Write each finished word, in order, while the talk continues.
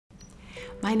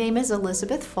My name is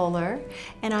Elizabeth Fuller,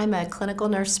 and I'm a clinical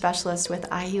nurse specialist with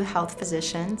IU Health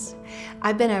Physicians.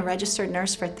 I've been a registered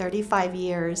nurse for 35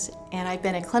 years, and I've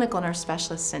been a clinical nurse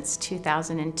specialist since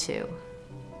 2002.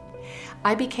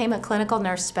 I became a clinical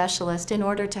nurse specialist in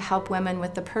order to help women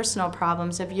with the personal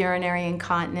problems of urinary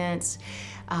incontinence,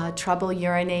 trouble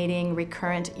urinating,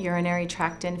 recurrent urinary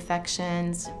tract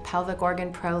infections, pelvic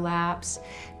organ prolapse,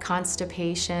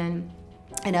 constipation,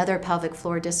 and other pelvic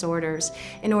floor disorders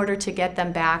in order to get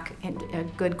them back in a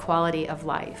good quality of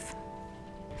life.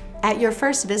 At your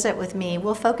first visit with me,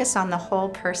 we'll focus on the whole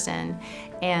person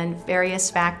and various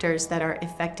factors that are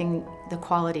affecting the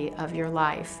quality of your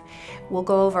life. We'll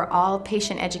go over all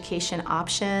patient education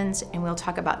options, and we'll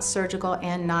talk about surgical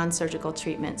and non-surgical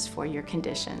treatments for your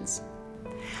conditions.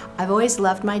 I've always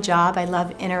loved my job. I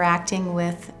love interacting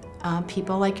with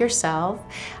people like yourself.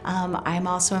 I'm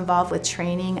also involved with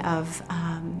training of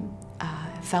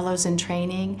fellows in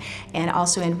training and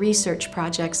also in research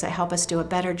projects that help us do a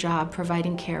better job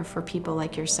providing care for people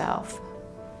like yourself.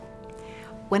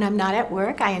 When I'm not at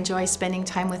work, I enjoy spending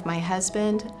time with my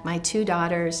husband, my 2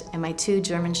 daughters, and my 2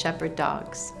 German Shepherd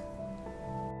dogs.